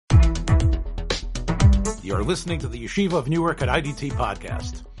You're listening to the Yeshiva of Newark at IDT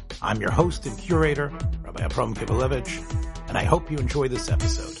podcast. I'm your host and curator, Rabbi Abram Kibalevich, and I hope you enjoy this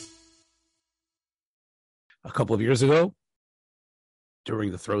episode. A couple of years ago,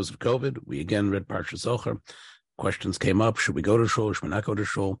 during the throes of COVID, we again read Parshas Zohar. Questions came up. Should we go to shul? Should we not go to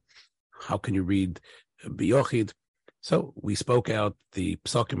shul? How can you read B'yochid? So we spoke out the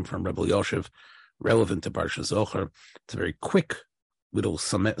psukim from Rebbe Yoshev relevant to Parshas Zohar. It's a very quick little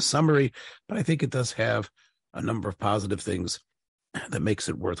summary, but I think it does have a number of positive things that makes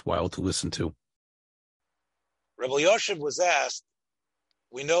it worthwhile to listen to. Rebbe Yoshev was asked,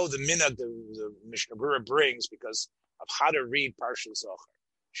 we know the minhag the Mishnah Berurah brings because of how to read Parshas Zohar.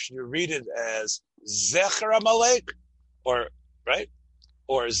 Should you read it as Zecher Amalek, or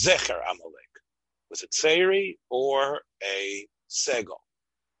Zecher Amalek, with a Tzeiri or a Segel?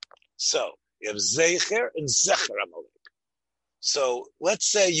 So you have Zecher and Zecher Amalek. So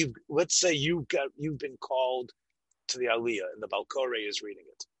let's say you've been called to the Aliyah and the Balkorei is reading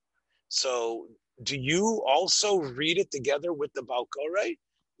it. So do you also read it together with the Balkorei?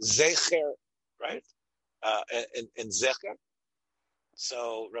 Zecher, right? And Zecher.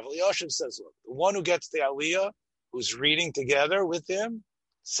 So Rav Yoshev says, look, the one who gets the Aliyah, who's reading together with him,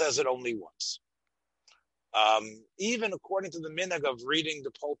 says it only once. Even according to the minhag of reading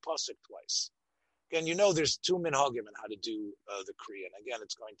the whole pasuk twice. Again, you know there's two minhagim in how to do the Kriya. And again,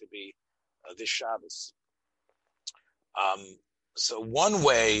 it's going to be this Shabbos. So one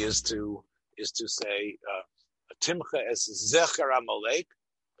way is to say Timcha es Zecher Amalek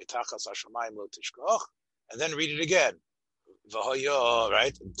Mitachas Hashamayim Lo Tishkoch, and then read it again. V'hoyo,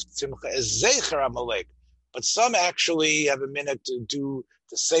 right? Timcha es Zecher Amalek. But some actually have a minute to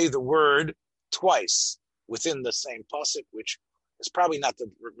say the word twice within the same pasuk, which is probably not the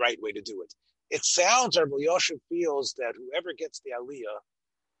right way to do it. It sounds, Rabbi Yoshev feels that whoever gets the Aliyah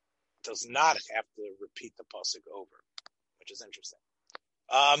does not have to repeat the pasuk over, which is interesting.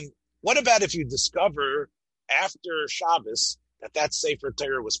 What about if you discover after Shabbos that Sefer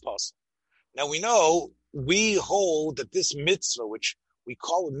Torah was possible? Now we hold that this mitzvah, which we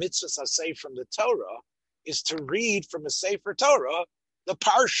call a mitzvah saseh from the Torah, is to read from a Sefer Torah the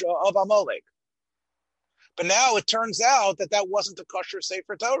parsha of Amalek. But now it turns out that wasn't a kosher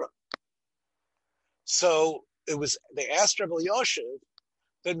Sefer Torah. So they asked Rebbe Yoshev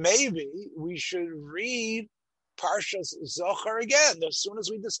that maybe we should read Parshas Zohar again as soon as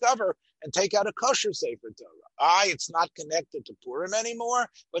we discover and take out a kosher Sefer Torah. It's not connected to Purim anymore.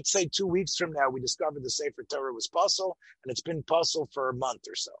 Let's say 2 weeks from now we discovered the Sefer Torah was puzzle and it's been puzzle for a month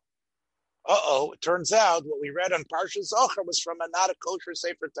or so. It turns out what we read on Parshas Zohar was from not a kosher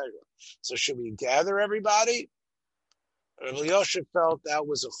Sefer Torah. So should we gather everybody? Rabbi Yoshev felt that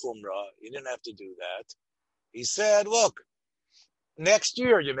was a chumrah. You didn't have to do that. He said, look, next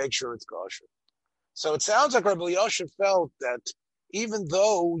year you make sure it's kosher. So it sounds like Rabbi Yoshev felt that even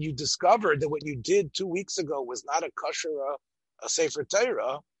though you discovered that what you did 2 weeks ago was not a kosher a Sefer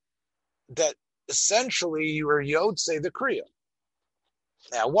Torah, that essentially you were Yotzei the Kriya.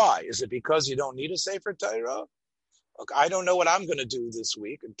 Now, why? Is it because you don't need a Sefer Torah? Look, I don't know what I'm going to do this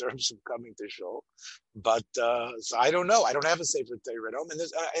week in terms of coming to shul, but so I don't know. I don't have a Sefer Torah at home,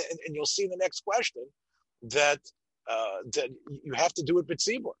 and you'll see in the next question that you have to do it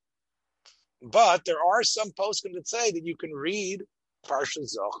b'tzibur. But there are some poskim that say that you can read Parshas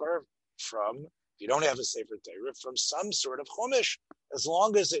Zohar from, if you don't have a Sefer Torah, from some sort of chumash, as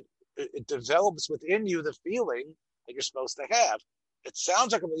long as it develops within you the feeling that you're supposed to have. It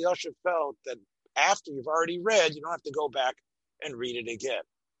sounds like Rabbi Yoshev felt that after you've already read, you don't have to go back and read it again.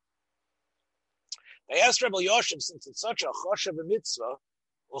 They asked Rebbe Yoshev, since it's such a choshev mitzvah,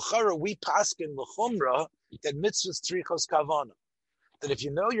 we paskin l'chumra that mitzvahs tzrichos kavana. That if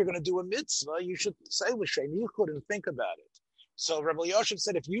you know you're going to do a mitzvah, you should say l'shem yichud and think about it. So Rebbe Yoshev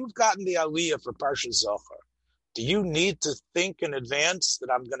said, if you've gotten the aliyah for Parshas Zohar, do you need to think in advance that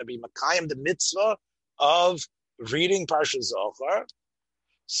I'm going to be makayim the mitzvah of reading Parshas Zohar?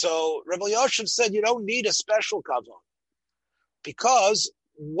 So Rebbe Yoshev said you don't need a special kavan, because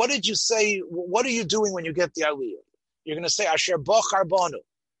what did you say? What are you doing when you get the aliyah? You're going to say Asher Bochar Banu.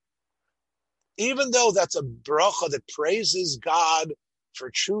 Even though that's a bracha that praises God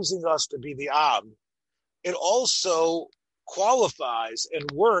for choosing us to be the Am, it also qualifies and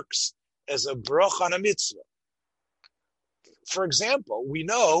works as a bracha on a mitzvah. For example, we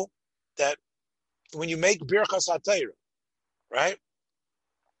know that when you make Birchas HaTorah, right,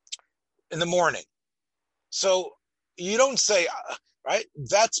 in the morning, so you don't say, right,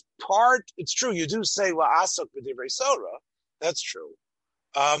 that's part, it's true, you do say La'asok b'divrei Sorah, that's true.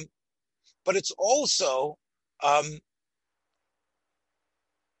 But it's also a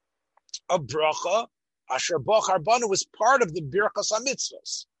bracha Asher Bochar Banu is part of the Birchas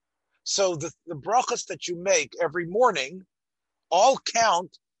HaMitzvos. So the brachas that you make every morning all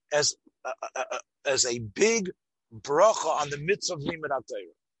count as a big bracha on the mitzvah of Limud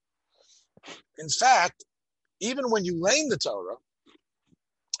HaTorah. In fact, even when you learn the Torah,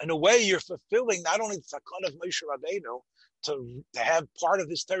 in a way you're fulfilling not only the takon of Moshe Rabbeinu to have part of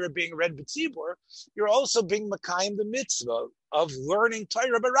this Torah being read b'tzibur, you're also being makayim the mitzvah of learning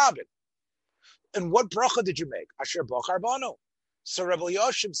Torah b'rabin. And what bracha did you make? Asher Bochar Banu. So Rabbi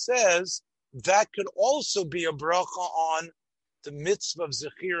Yoshev says that could also be a bracha on the mitzvah of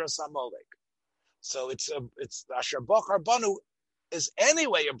Zechiras Amalek. So it's Asher Bochar Banu is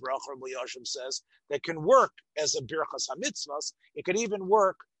anyway a bracha, Rabbi Yoshev says, that can work as a birchas hamitzvahs. It could even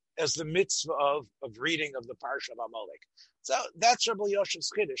work as the mitzvah of reading of the Parsha of Amalek. So that's Rabbi Yoshev's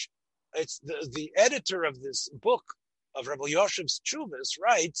Chiddush. It's the editor of this book of Rabbi Yoshev's Tshuvas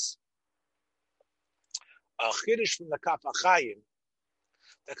writes a Chiddush from the Kaf HaChaim.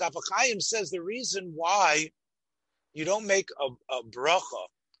 The Kaf HaChaim says the reason why you don't make a bracha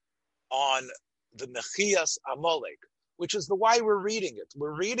on the Mechias Amalek, which is the why we're reading it.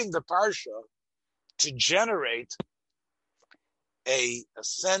 We're reading the Parsha to generate a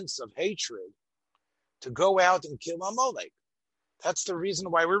sense of hatred to go out and kill Amalek. That's the reason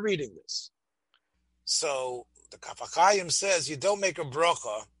why we're reading this. So the Kaf HaChaim says you don't make a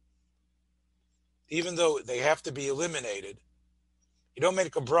bracha, even though they have to be eliminated. You don't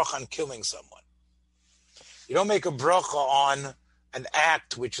make a bracha on killing someone. You don't make a bracha on an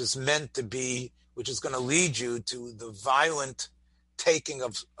act which is meant to be, which is going to lead you to the violent taking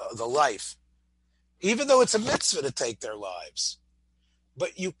of the life, even though it's a mitzvah to take their lives.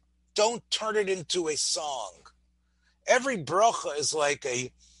 But you don't turn it into a song. Every bracha is like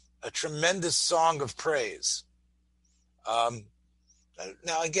a tremendous song of praise.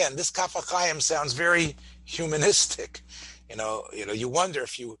 Now again, this Kaf HaChaim sounds very humanistic. You wonder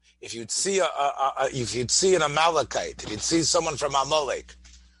if you'd see an Amalekite, if you'd see someone from Amalek,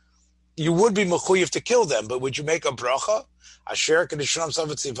 you would be mechuyev to kill them, but would you make a bracha? Asher kedishram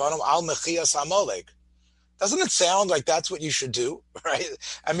savet zivanim al mechias Amalek. Doesn't it sound like that's what you should do, right?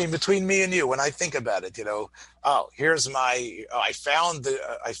 I mean, between me and you, when I think about it, I found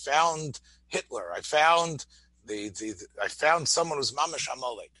Hitler. I found I found someone who's mamash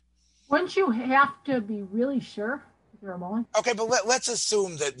Amalek. Wouldn't you have to be really sure if you're Amalek? Okay, but let's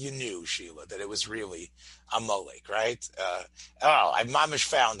assume that you knew, Sheila, that it was really Amalek, right? I mamash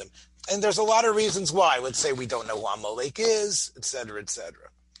found him. And there's a lot of reasons why. Let's say we don't know who Amalek is, et cetera, et cetera.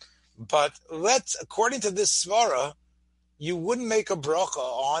 But according to this svara, you wouldn't make a bracha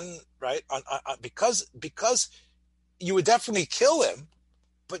on because you would definitely kill him,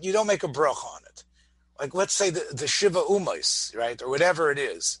 but you don't make a bracha on it. Like let's say the Shiva Umais, right, or whatever it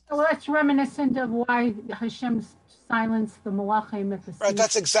is. Well, that's reminiscent of why Hashem silenced the Malachim at the sea. Right,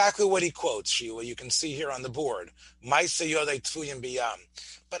 that's exactly what he quotes, Sheila. You can see here on the board. Ma'aseh Yodei Tfuyim Biyam.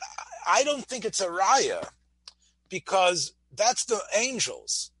 But I don't think it's a raya because that's the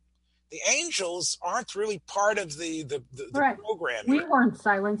angels. The angels aren't really part of the program. We weren't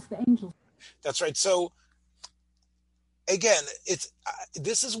silenced, the angels. That's right. So again,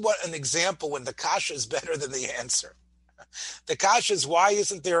 this is what an example when the kasha is better than the answer. The kasha is, why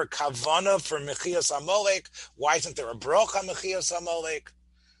isn't there a kavana for Mechias Amalek? Why isn't there a bracha Mechias Amalek?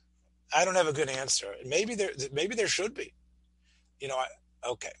 I don't have a good answer. Maybe there should be.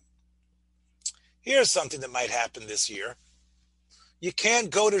 Okay. Here's something that might happen this year. You can't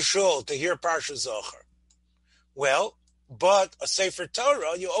go to shul to hear Parsha Zohar. Well, but a Sefer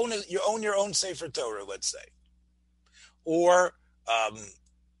Torah, you own your own Sefer Torah, let's say. Or,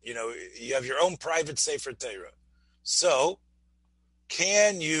 you have your own private Sefer Torah. So,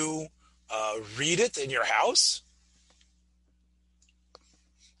 can you read it in your house?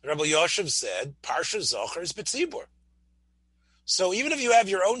 Rabbi Yoshev said, Parsha Zohar is B'tzibur. So even if you have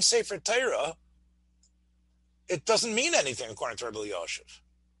your own Sefer Torah, it doesn't mean anything according to Rabbi Yoshev.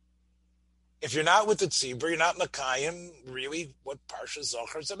 If you're not with the Tzibur, you're not Makayim, really what Parsha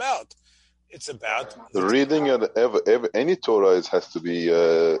Zohar is about. It's about the reading of any Torah has to be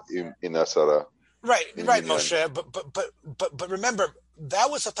in Asara. Right, Moshe. But remember,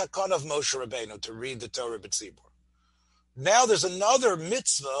 that was a takon of Moshe Rabbeinu to read the Torah b'tzibur. Now there's another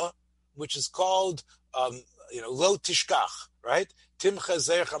mitzvah which is called lo tishkach, right? Timcha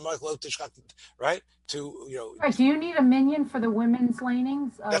zeich hamarch lo tishkach, right? Right. Do you need a minyan for the women's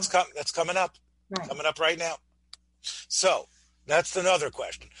lanings? That's coming up. Right. Coming up right now. So that's another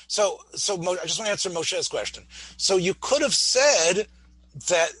question. So I just want to answer Moshe's question. So you could have said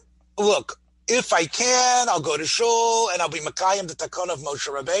that, look, if I can, I'll go to shul and I'll be Makayim the Takon of Moshe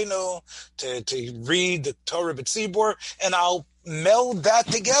Rabbeinu to read the Torah B'tzibur, and I'll meld that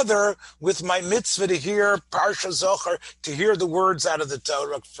together with my mitzvah to hear Parsha Zohar, to hear the words out of the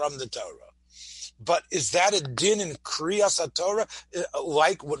Torah, from the Torah. But is that a din in Kriyas HaTorah,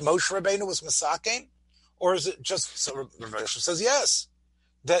 like what Moshe Rabbeinu was masakein? Or is it just, so Rav Moshe says yes.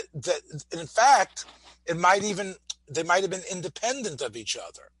 That in fact, they might have been independent of each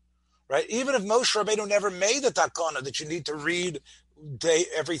other. Right? Even if Moshe Rabbeinu never made the takana that you need to read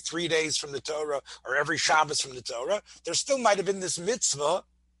every 3 days from the Torah or every Shabbos from the Torah, there still might have been this mitzvah,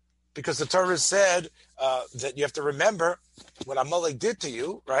 because the Torah said that you have to remember what Amalek did to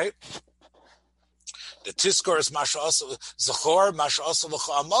you, right? The Tiskor is Zachor, Masha'asa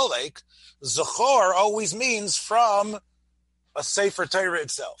L'cha Amalek. Zachor always means from a Sefer Torah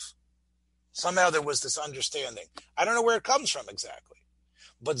itself. Somehow there was this understanding. I don't know where it comes from exactly.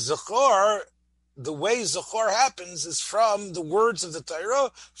 But Zachor, the way Zachor happens is from the words of the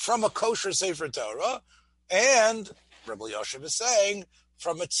Torah, from a kosher Sefer Torah, and Rabbi Yoshev is saying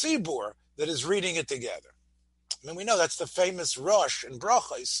from a tzibur that is reading it together. I mean, we know that's the famous Rosh in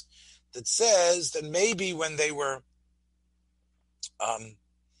Brachos that says that maybe when they were,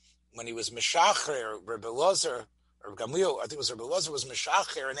 when he was Meshacher, Rabbi Lozer, or Gamliel, I think it was Rabbi Lozer, was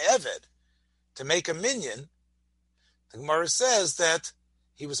Meshacher and Eved to make a minyan. The Gemara says that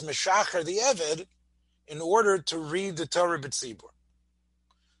he was Meshacher the Eved in order to read the Torah B'tzibur.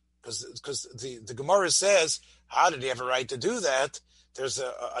 Because the Gemara says, how did he have a right to do that? There's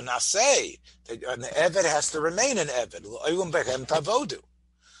a naseh. An Eved has to remain an Eved.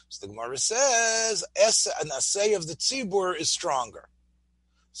 So the Gemara says, a naseh of the Tzibur is stronger.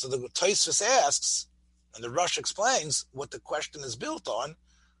 So the Tosfos asks, and the Rosh explains what the question is built on.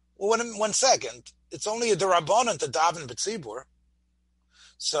 Well, one second. It's only a derabanan to daven B'tzibur.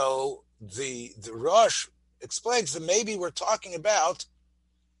 So the Rosh explains that maybe we're talking about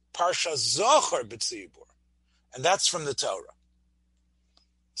Parsha Zohar B'tzibur, and that's from the Torah.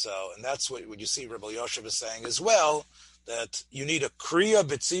 So, and that's what you see Rabbi Yoshev is saying as well, that you need a Kriya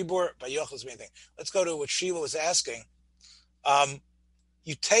B'tzibur by Yochev's main thing. Let's go to what Sheila was asking.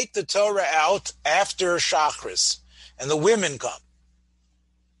 You take the Torah out after Shachris, and the women come.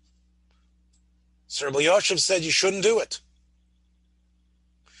 So Rabbi Yoshev said you shouldn't do it.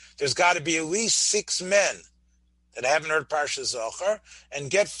 There's got to be at least 6 men that haven't heard Parsha Zohar, and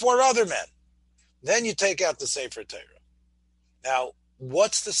get 4 other men. Then you take out the Sefer Torah. Now,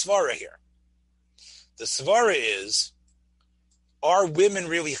 what's the svara here? The svara is, are women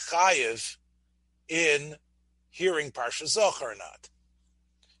really chayiv in hearing Parsha Zohar or not?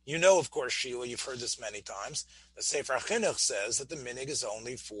 You know, of course, Sheila, you've heard this many times. The Sefer Chinuch says that the minig is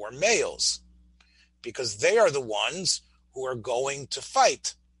only for males, because they are the ones who are going to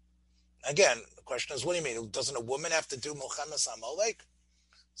fight. Again, the question is, what do you mean? Doesn't a woman have to do Milchemes Amalek?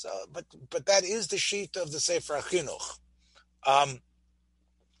 So, but that is the sheet of the Sefer Chinuch.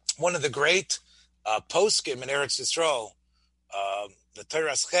 One of the great poskim in Eretz Yisrael, the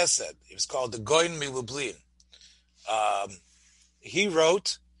Teras Chesed, he was called the Goin Milublin. He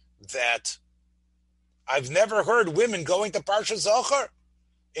wrote that I've never heard women going to Parsha Zohar.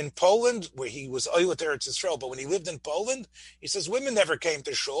 In Poland, where he was Oilet Eretz Yisrael, but when he lived in Poland, he says women never came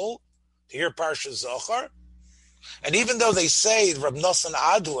to shul to hear Parsha Zohar. And even though they say Rav Nosson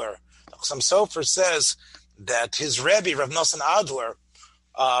Adler, some Sofer says that his Rebbe, Rav Nosson Adler,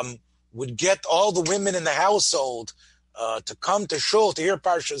 would get all the women in the household to come to shul to hear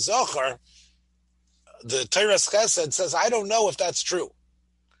Parsha Zohar, the Teras Chesed says, I don't know if that's true.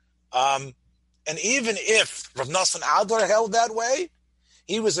 And even if Rav Nosson Adler held that way,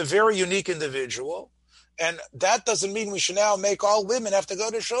 he was a very unique individual, and that doesn't mean we should now make all women have to go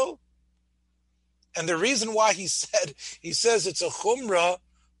to shul. And the reason why he says it's a chumrah,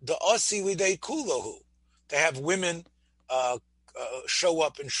 the asi lidei kulahu, to have women show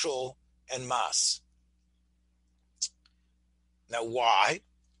up in shul and mas. Now, why?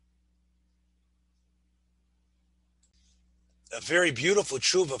 A very beautiful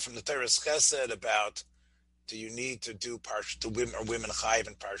tshuva from the Teres Chesed about, do you need to do parsha to women or women chayiv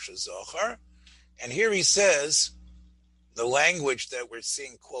in Parsha Zohar? And here he says the language that we're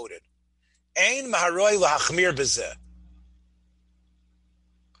seeing quoted: Ein maharoi lahachmir bezeh.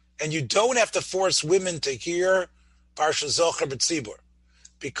 And you don't have to force women to hear Parsha Zohar b'tzibur,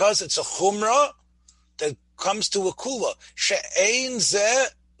 because it's a chumrah that comes to a kula. She'ein zeh,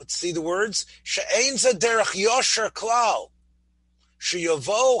 let's see the words. She'ein zeh derech yosher klal.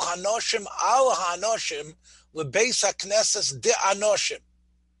 Sheyavo hanoshim al hanoshim lebeis haknesses de anoshim.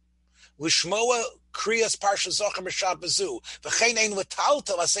 Lishmoa Kriyas Parsha Zocher B'Shabbazu. V'chein ein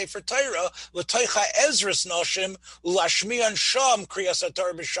l'taltel HaSefer Torah l'toicha Ezras Noshim u'lashmiyan sham Kriyas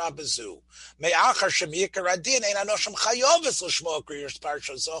HaTorah B'Shabbazu. Me'achar shemiyikar adin ein anoshim chayoves l'shmo Kriyas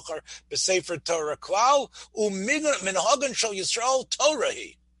Parsha Zocher B'Sefer Torah klal u'minhagan shel Yisrael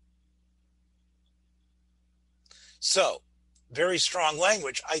Torahi. So, very strong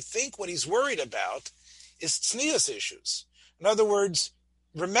language. I think what he's worried about is tznius issues. In other words,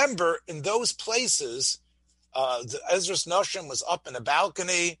 remember, in those places, the Ezras Noshim was up in a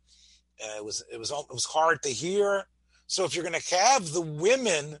balcony. It was hard to hear. So if you're going to have the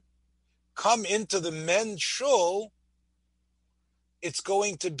women come into the men's shul, it's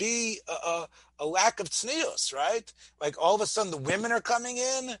going to be a lack of tznius, right? Like all of a sudden the women are coming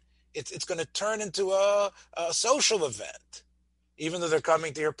in. It's going to turn into a social event, even though they're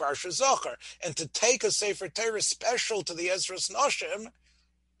coming to hear Parsha Zocher. And to take a Sefer Torah special to the Ezras Noshim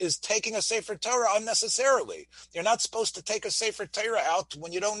is taking a Sefer Torah unnecessarily. You're not supposed to take a Sefer Torah out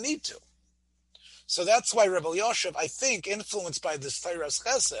when you don't need to. So that's why Rebbe Yoshev, I think, influenced by this Torah's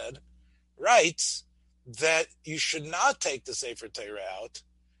Chesed, writes that you should not take the Sefer Torah out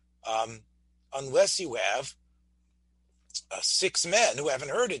unless you have 6 men who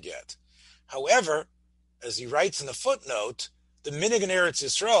haven't heard it yet. However, as he writes in the footnote, the minhag in Eretz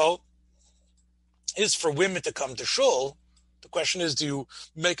Yisrael is for women to come to shul. The question is, do you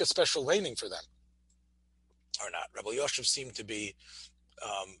make a special laning for them or not? Rebbe Yoshev seemed to be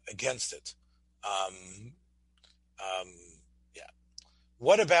against it. Yeah.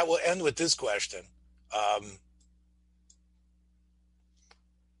 What about, we'll end with this question.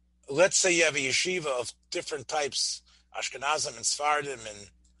 Let's say you have a yeshiva of different types, Ashkenazim and Sfardim,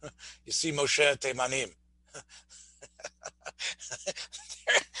 and you see Moshe Teimanim.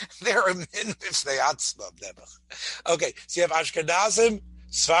 They're a minvif ne'atzmam. Okay, so you have Ashkenazim,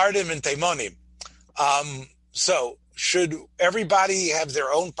 Sfardim, and Teimanim. So should everybody have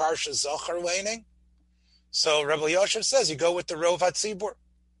their own Parsha Zocher laning? So Rebbe Yoshev says you go with the Rov HaTzibur.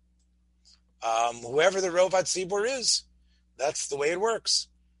 Whoever the Rov HaTzibur is, that's the way it works.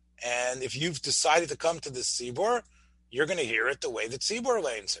 And if you've decided to come to this Tzibur, you're going to hear it the way the Tzibur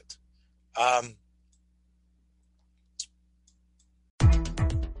lanes it.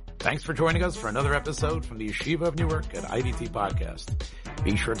 Thanks for joining us for another episode from the Yeshiva of Newark at IDT Podcast.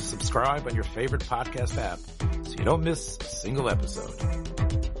 Be sure to subscribe on your favorite podcast app so you don't miss a single episode.